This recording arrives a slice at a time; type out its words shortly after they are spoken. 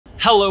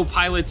Hello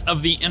pilots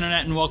of the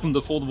internet and welcome to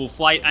Foldable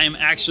Flight. I am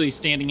actually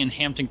standing in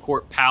Hampton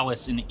Court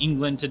Palace in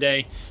England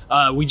today.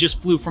 We just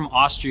flew from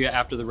Austria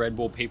after the Red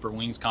Bull Paper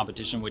Wings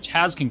competition, which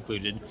has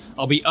concluded.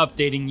 I'll be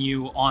updating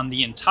you on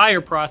the entire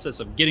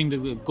process of getting to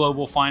the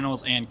global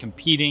finals and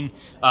competing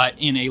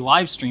in a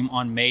live stream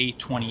on May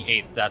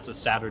 28th. That's a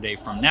Saturday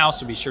from now,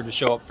 so be sure to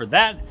show up for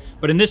that.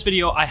 But in this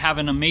video, I have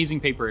an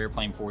amazing paper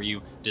airplane for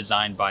you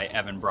designed by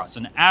Evan Brus.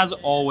 And as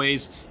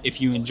always,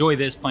 if you enjoy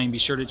this plane, be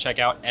sure to check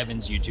out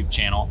Evan's YouTube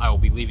channel. I will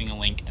be leaving a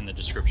link in the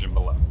description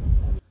below.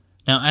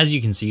 Now, as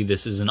you can see,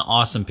 this is an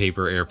awesome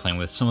paper airplane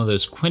with some of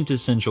those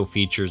quintessential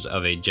features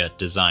of a jet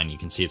design. You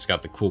can see it's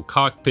got the cool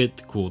cockpit,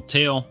 the cool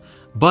tail,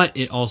 but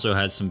it also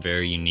has some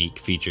very unique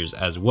features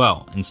as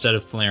well. Instead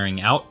of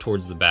flaring out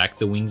towards the back,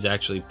 the wings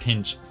actually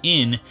pinch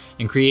in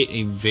and create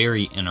a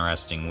very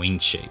interesting wing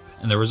shape.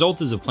 And the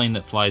result is a plane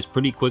that flies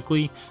pretty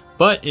quickly,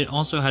 but it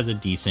also has a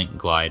decent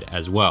glide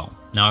as well.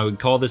 Now, I would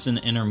call this an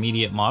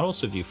intermediate model,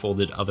 so if you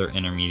folded other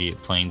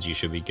intermediate planes, you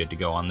should be good to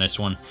go on this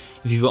one.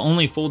 If you've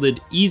only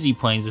folded easy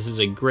planes, this is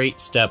a great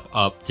step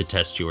up to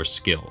test your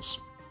skills.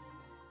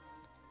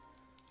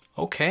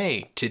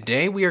 Okay,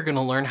 today we are going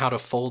to learn how to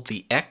fold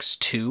the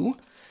X-2.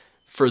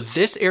 For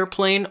this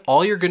airplane,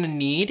 all you're going to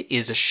need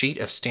is a sheet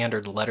of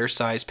standard letter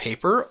size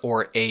paper,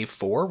 or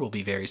A4 will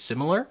be very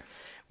similar.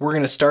 We're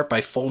going to start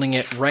by folding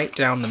it right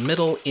down the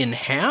middle in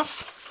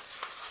half.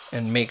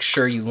 And make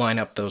sure you line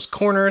up those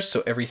corners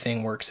so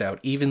everything works out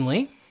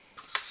evenly,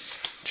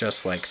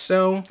 just like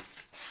so.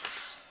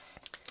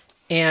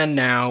 And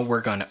now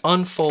we're going to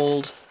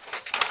unfold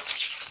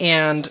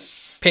and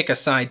pick a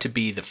side to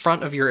be the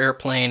front of your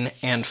airplane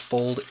and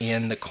fold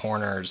in the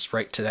corners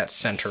right to that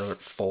center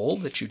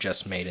fold that you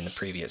just made in the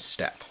previous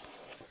step.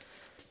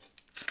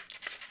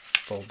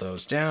 Fold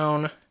those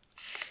down.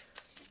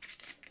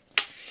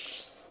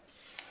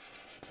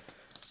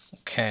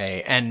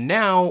 Okay, and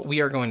now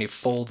we are going to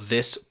fold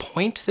this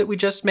point that we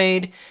just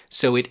made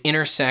so it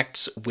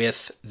intersects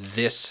with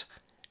this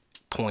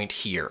point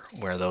here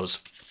where those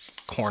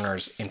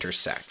corners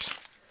intersect.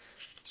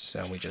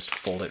 So we just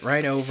fold it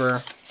right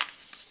over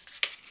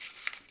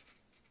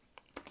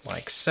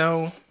like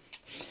so.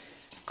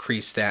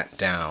 Crease that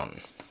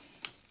down.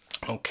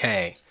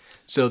 Okay,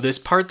 so this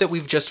part that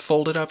we've just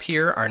folded up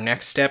here, our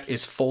next step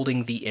is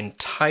folding the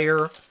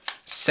entire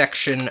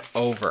section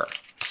over.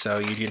 So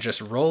you can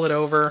just roll it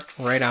over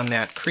right on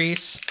that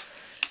crease,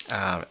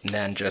 and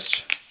then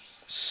just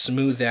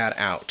smooth that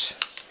out.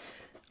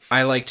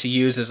 I like to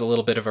use as a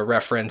little bit of a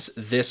reference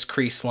this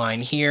crease line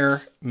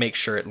here. Make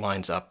sure it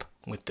lines up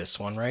with this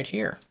one right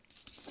here.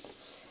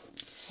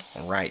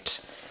 All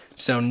right.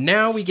 So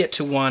now we get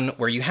to one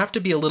where you have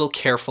to be a little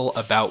careful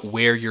about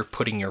where you're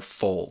putting your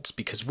folds,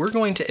 because we're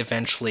going to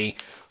eventually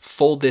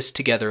fold this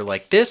together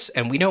like this,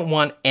 and we don't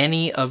want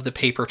any of the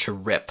paper to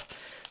rip.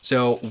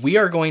 So we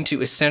are going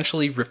to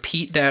essentially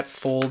repeat that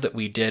fold that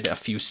we did a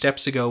few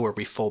steps ago where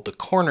we fold the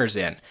corners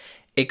in,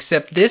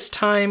 except this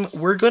time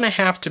we're going to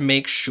have to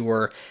make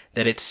sure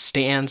that it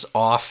stands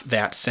off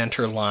that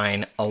center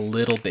line a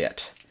little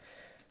bit.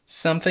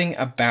 Something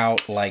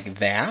about like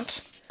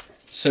that.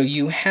 So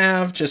you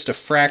have just a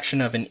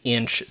fraction of an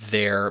inch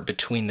there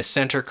between the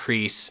center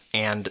crease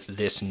and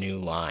this new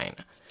line.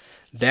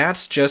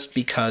 That's just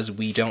because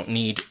we don't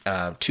need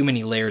too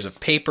many layers of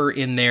paper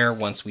in there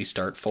once we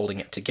start folding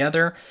it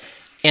together.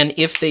 And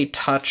if they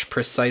touch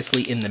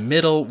precisely in the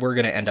middle, we're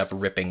going to end up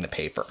ripping the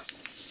paper.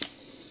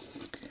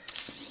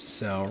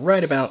 So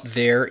right about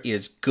there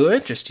is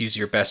good. Just use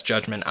your best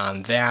judgment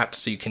on that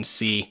so you can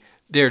see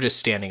they're just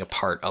standing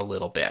apart a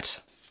little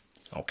bit.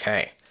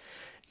 Okay,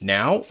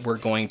 now we're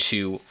going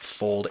to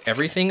fold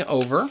everything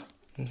over.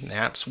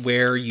 That's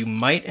where you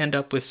might end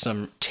up with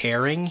some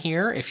tearing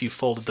here if you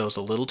folded those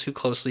a little too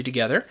closely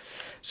together.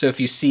 So if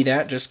you see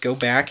that, just go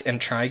back and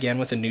try again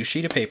with a new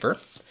sheet of paper.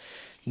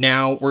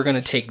 Now we're going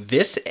to take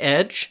this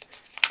edge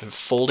and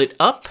fold it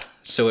up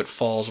so it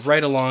falls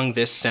right along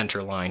this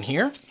center line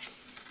here.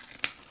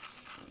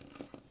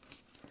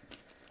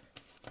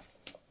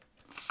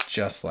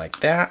 Just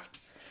like that.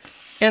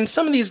 And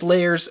some of these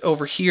layers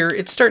over here,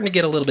 it's starting to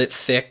get a little bit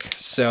thick,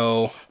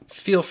 so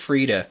feel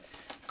free to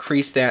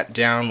crease that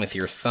down with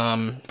your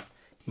thumb.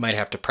 You might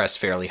have to press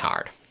fairly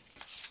hard.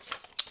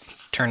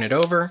 Turn it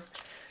over.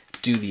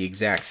 Do the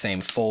exact same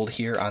fold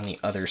here on the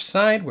other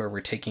side where we're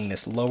taking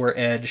this lower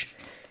edge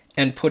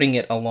and putting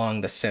it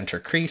along the center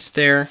crease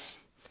there.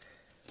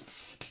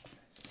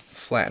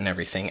 Flatten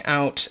everything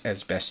out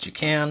as best you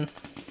can.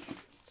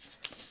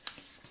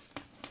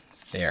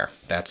 There,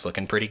 that's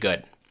looking pretty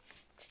good.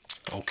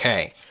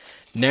 Okay,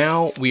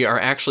 now we are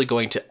actually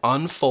going to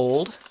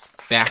unfold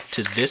back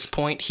to this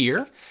point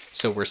here.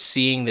 So we're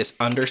seeing this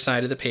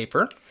underside of the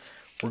paper.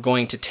 We're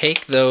going to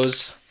take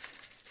those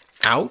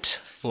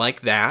out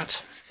like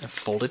that and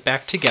fold it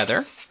back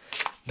together.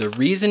 The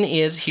reason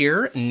is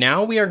here,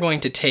 now we are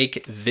going to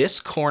take this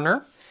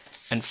corner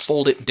and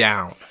fold it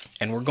down.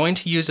 And we're going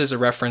to use as a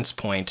reference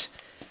point,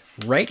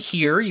 right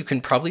here, you can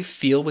probably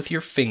feel with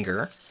your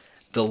finger,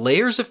 the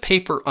layers of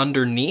paper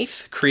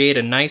underneath create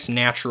a nice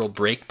natural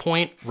break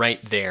point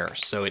right there.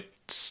 So it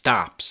just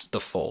stops the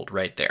fold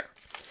right there.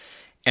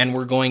 And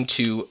we're going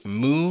to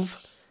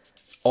move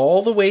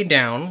all the way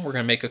down. We're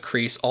going to make a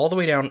crease all the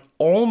way down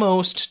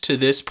almost to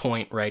this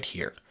point right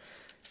here.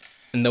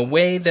 And the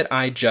way that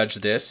I judge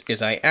this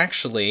is I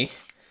actually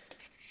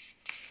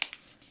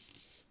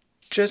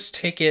just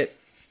take it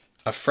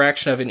a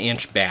fraction of an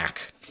inch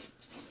back.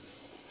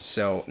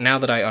 So now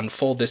that I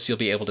unfold this, you'll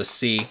be able to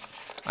see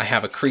I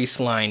have a crease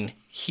line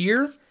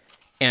here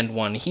and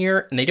one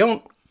here, and they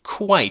don't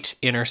quite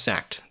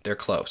intersect. They're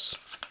close.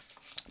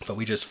 But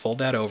we just fold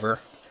that over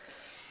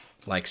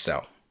like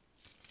so.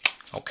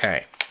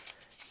 Okay.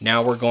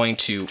 Now we're going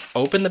to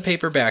open the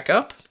paper back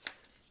up,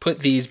 put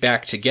these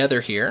back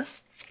together here,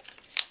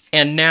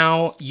 and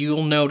now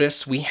you'll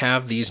notice we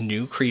have these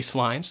new crease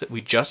lines that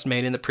we just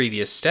made in the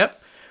previous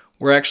step.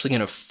 We're actually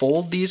going to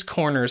fold these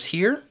corners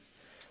here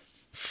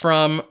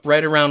from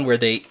right around where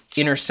they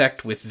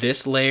intersect with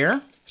this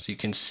layer, so you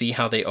can see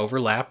how they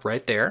overlap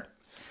right there.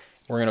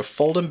 We're going to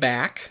fold them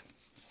back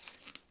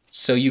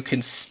so you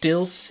can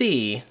still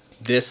see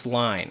this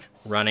line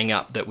running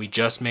up that we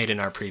just made in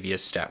our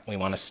previous step. We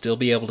want to still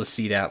be able to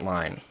see that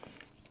line.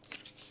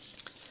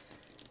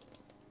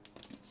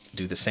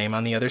 Do the same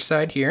on the other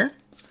side here.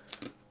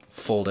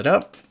 Fold it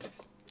up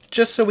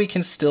just so we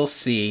can still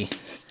see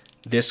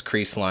this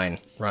crease line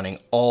running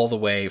all the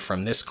way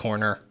from this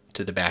corner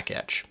to the back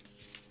edge.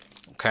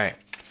 Okay,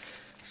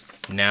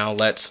 now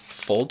let's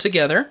fold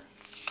together.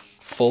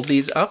 Fold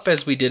these up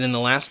as we did in the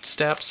last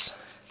steps,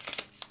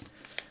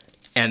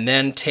 and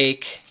then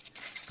take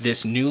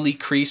this newly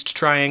creased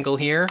triangle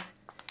here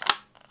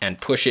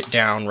and push it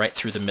down right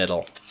through the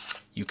middle.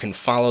 You can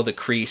follow the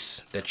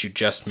crease that you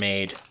just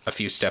made a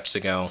few steps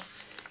ago,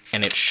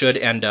 and it should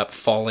end up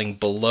falling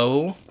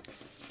below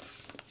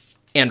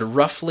and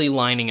roughly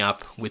lining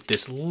up with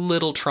this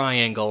little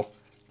triangle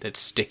that's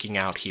sticking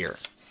out here.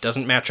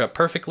 Doesn't match up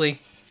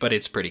perfectly, but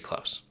it's pretty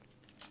close.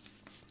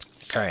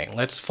 Okay,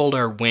 let's fold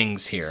our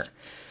wings here.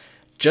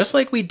 Just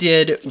like we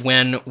did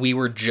when we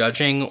were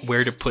judging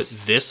where to put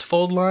this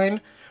fold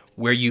line,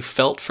 where you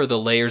felt for the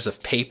layers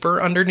of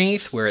paper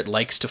underneath where it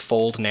likes to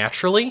fold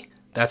naturally,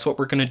 that's what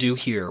we're going to do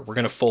here. We're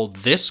going to fold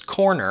this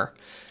corner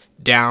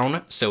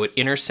down so it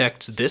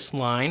intersects this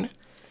line,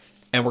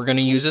 and we're going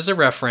to use as a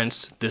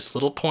reference this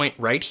little point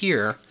right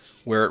here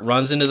where it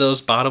runs into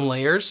those bottom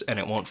layers and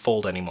it won't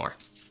fold anymore.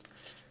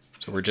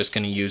 So we're just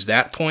going to use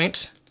that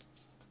point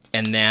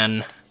and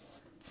then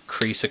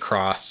crease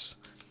across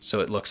so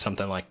it looks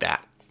something like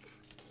that.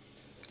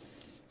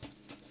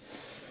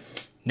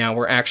 Now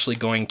we're actually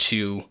going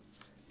to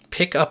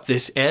pick up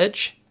this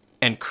edge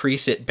and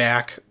crease it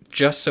back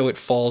just so it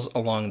falls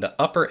along the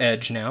upper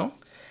edge now,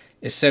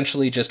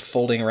 essentially just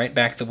folding right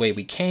back the way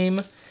we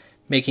came,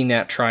 making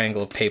that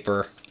triangle of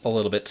paper a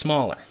little bit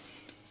smaller.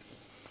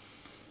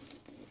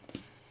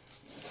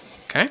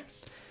 Okay,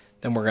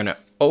 then we're going to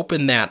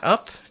open that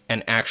up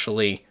and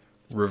actually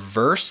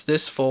reverse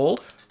this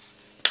fold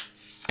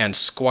and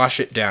squash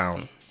it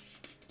down.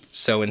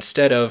 So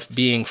instead of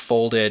being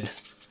folded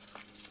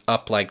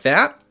up like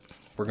that,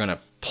 we're going to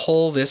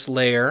pull this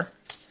layer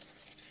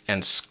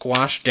and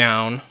squash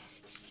down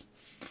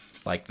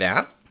like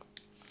that,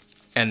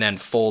 and then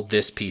fold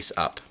this piece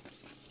up.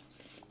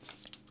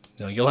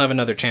 So you'll have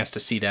another chance to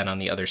see that on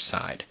the other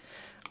side.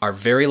 Our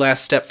very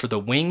last step for the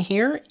wing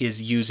here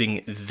is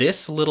using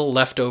this little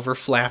leftover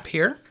flap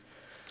here.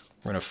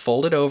 We're going to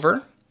fold it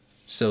over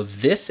so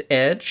this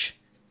edge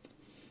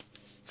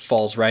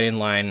falls right in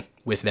line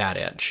with that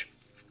edge.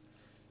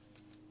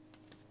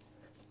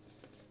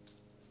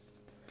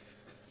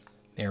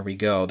 There we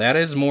go. That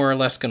is more or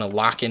less going to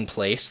lock in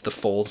place the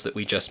folds that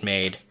we just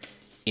made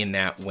in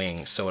that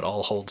wing so it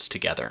all holds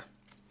together.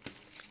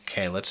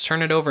 Okay, let's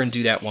turn it over and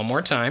do that one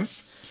more time.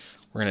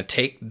 We're going to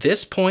take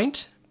this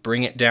point,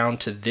 bring it down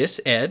to this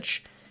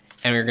edge,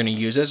 and we're going to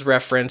use as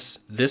reference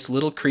this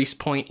little crease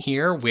point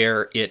here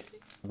where it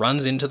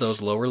runs into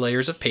those lower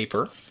layers of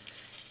paper.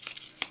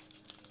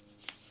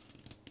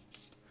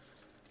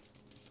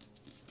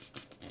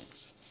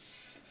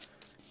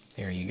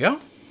 There you go.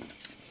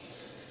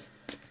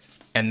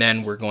 And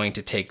then we're going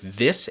to take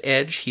this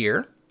edge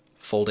here,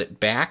 fold it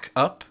back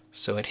up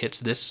so it hits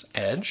this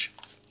edge,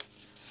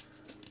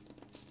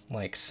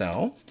 like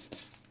so.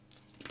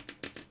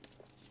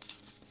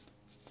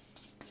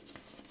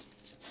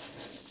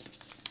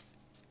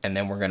 And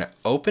then we're going to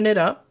open it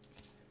up,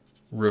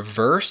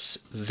 reverse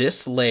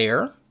this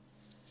layer,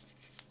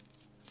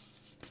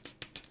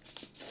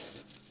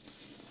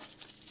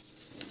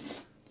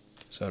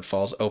 so it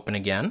falls open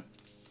again.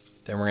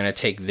 Then we're going to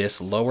take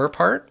this lower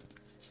part,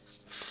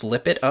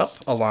 flip it up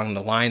along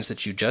the lines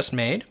that you just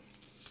made,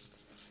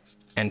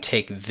 and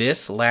take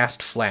this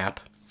last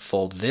flap,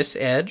 fold this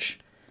edge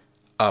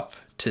up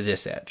to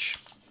this edge.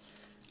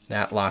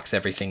 That locks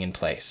everything in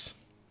place.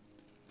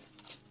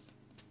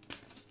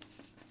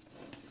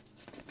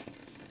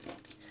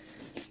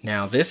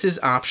 Now this is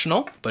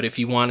optional, but if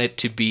you want it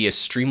to be as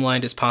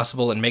streamlined as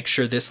possible and make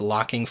sure this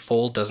locking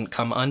fold doesn't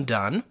come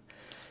undone,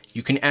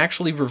 you can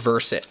actually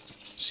reverse it.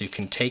 So you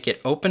can take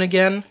it open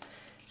again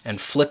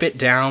and flip it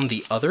down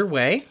the other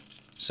way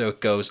So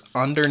it goes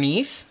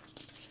underneath,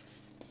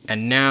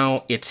 and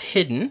now it's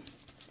hidden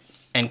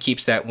and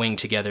keeps that wing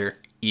together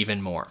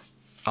even more.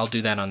 I'll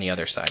do that on the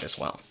other side as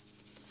well.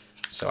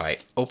 So I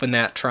open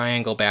that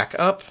triangle back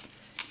up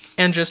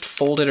and just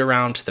fold it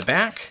around to the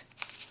back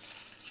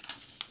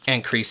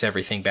and crease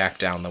everything back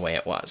down the way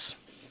it was.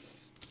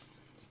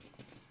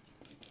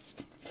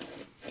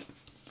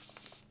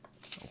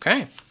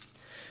 Okay.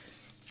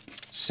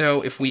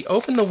 So if we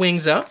open the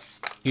wings up,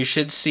 you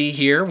should see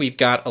here we've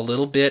got a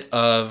little bit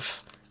of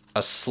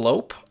a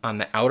slope on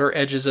the outer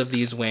edges of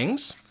these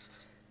wings.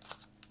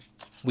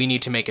 We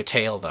need to make a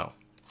tail though.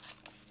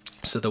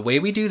 So the way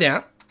we do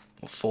that,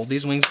 we'll fold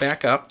these wings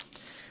back up.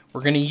 We're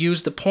going to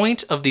use the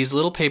point of these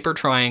little paper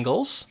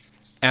triangles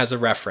as a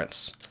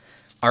reference.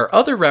 Our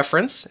other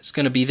reference is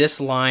going to be this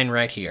line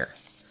right here.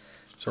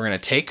 So we're going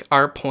to take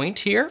our point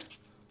here,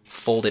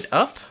 fold it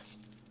up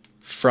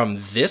from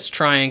this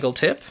triangle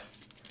tip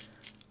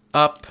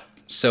up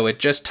so it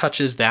just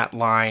touches that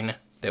line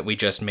that we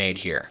just made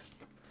here.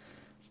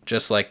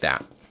 Just like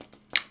that.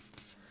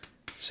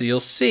 So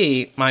you'll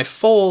see my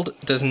fold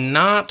does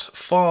not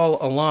fall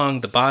along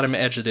the bottom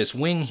edge of this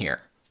wing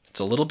here. It's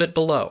a little bit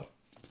below.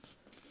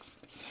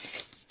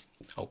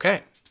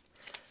 Okay.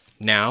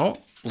 Now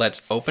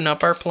let's open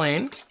up our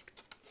plane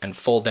and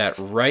fold that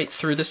right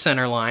through the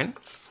center line.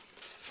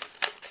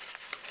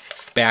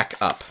 Back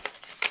up.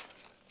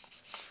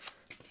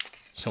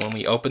 So when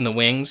we open the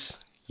wings,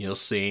 you'll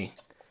see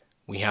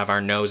we have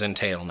our nose and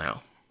tail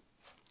now.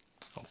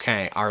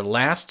 Okay, our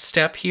last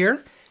step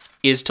here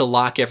is to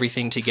lock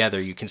everything together.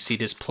 You can see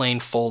this plane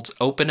folds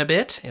open a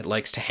bit. It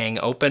likes to hang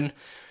open,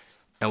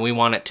 and we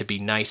want it to be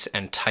nice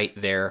and tight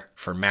there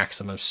for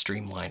maximum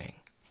streamlining.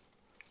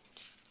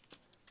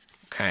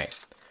 Okay,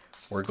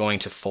 we're going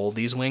to fold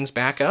these wings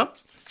back up,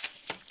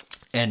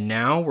 and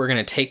now we're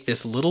going to take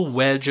this little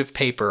wedge of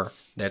paper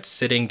that's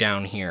sitting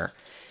down here.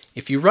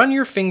 If you run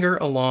your finger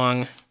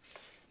along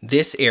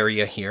this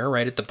area here,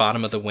 right at the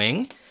bottom of the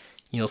wing,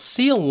 you'll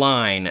see a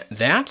line.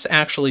 That's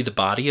actually the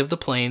body of the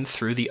plane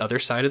through the other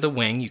side of the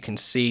wing. You can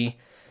see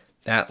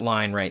that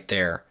line right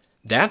there.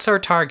 That's our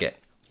target.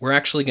 We're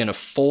actually going to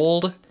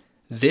fold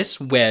this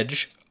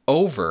wedge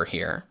over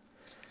here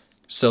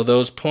so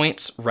those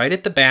points right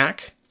at the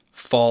back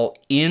fall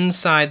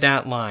inside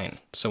that line.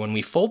 So when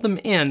we fold them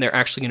in, they're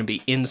actually going to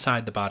be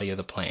inside the body of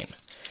the plane.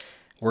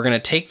 We're going to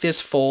take this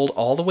fold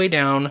all the way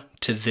down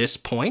to this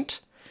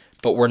point,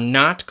 but we're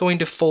not going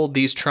to fold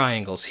these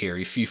triangles here.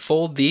 If you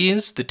fold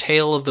these, the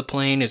tail of the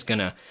plane is going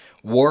to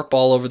warp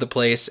all over the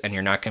place and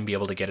you're not going to be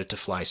able to get it to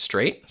fly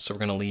straight. So we're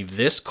going to leave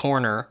this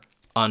corner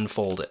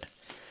unfolded.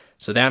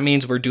 So that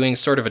means we're doing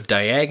sort of a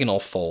diagonal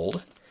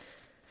fold,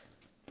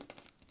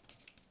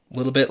 a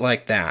little bit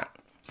like that.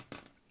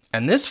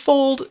 And this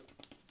fold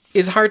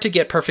is hard to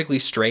get perfectly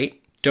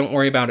straight. Don't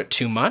worry about it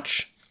too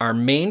much. Our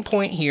main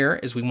point here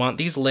is we want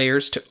these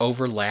layers to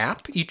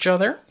overlap each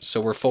other. So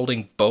we're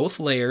folding both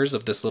layers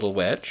of this little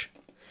wedge.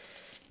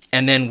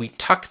 And then we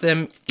tuck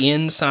them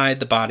inside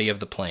the body of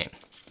the plane.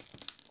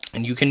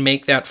 And you can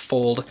make that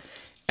fold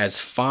as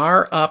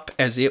far up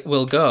as it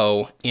will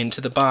go into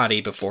the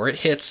body before it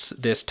hits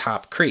this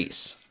top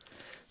crease.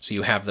 So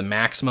you have the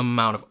maximum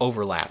amount of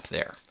overlap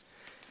there.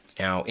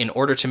 Now, in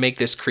order to make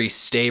this crease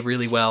stay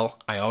really well,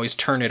 I always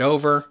turn it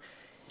over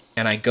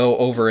and I go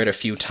over it a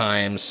few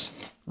times,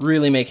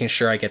 really making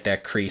sure I get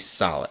that crease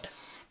solid.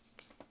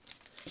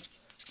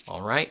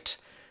 All right,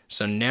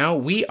 so now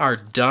we are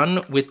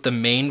done with the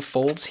main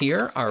folds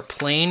here. Our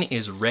plane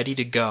is ready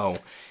to go.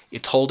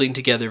 It's holding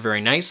together very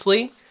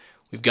nicely.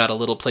 We've got a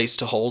little place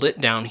to hold it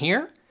down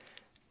here,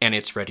 and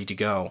it's ready to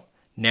go.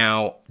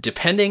 Now,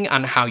 depending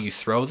on how you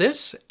throw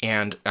this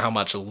and how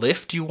much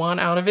lift you want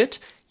out of it,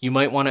 you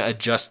might want to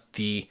adjust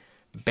the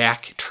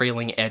back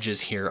trailing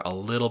edges here a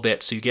little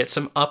bit so you get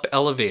some up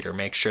elevator.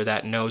 Make sure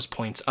that nose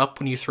points up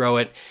when you throw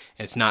it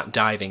and it's not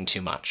diving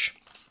too much.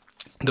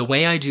 The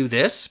way I do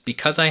this,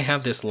 because I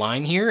have this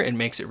line here, it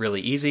makes it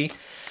really easy.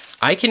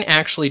 I can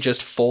actually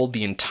just fold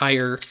the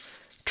entire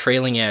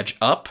trailing edge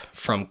up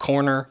from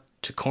corner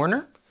to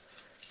corner.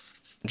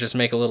 Just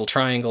make a little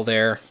triangle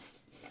there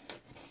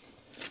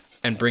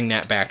and bring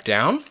that back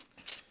down.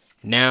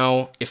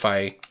 Now, if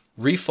I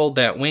refold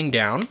that wing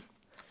down,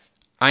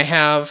 I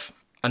have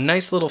a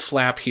nice little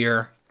flap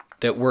here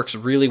that works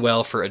really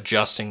well for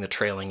adjusting the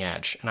trailing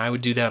edge, and I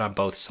would do that on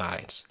both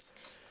sides.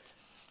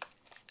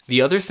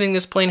 The other thing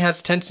this plane has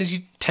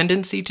a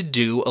tendency to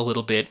do a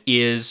little bit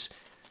is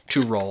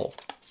to roll.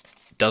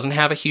 It doesn't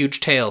have a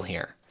huge tail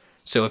here.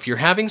 So if you're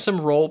having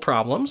some roll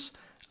problems,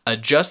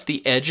 adjust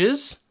the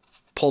edges,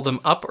 pull them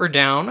up or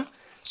down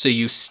so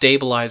you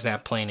stabilize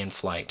that plane in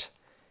flight.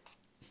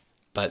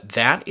 But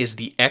that is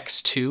the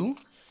X-2.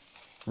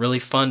 Really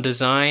fun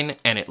design,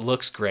 and it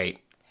looks great.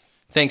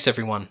 Thanks,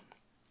 everyone.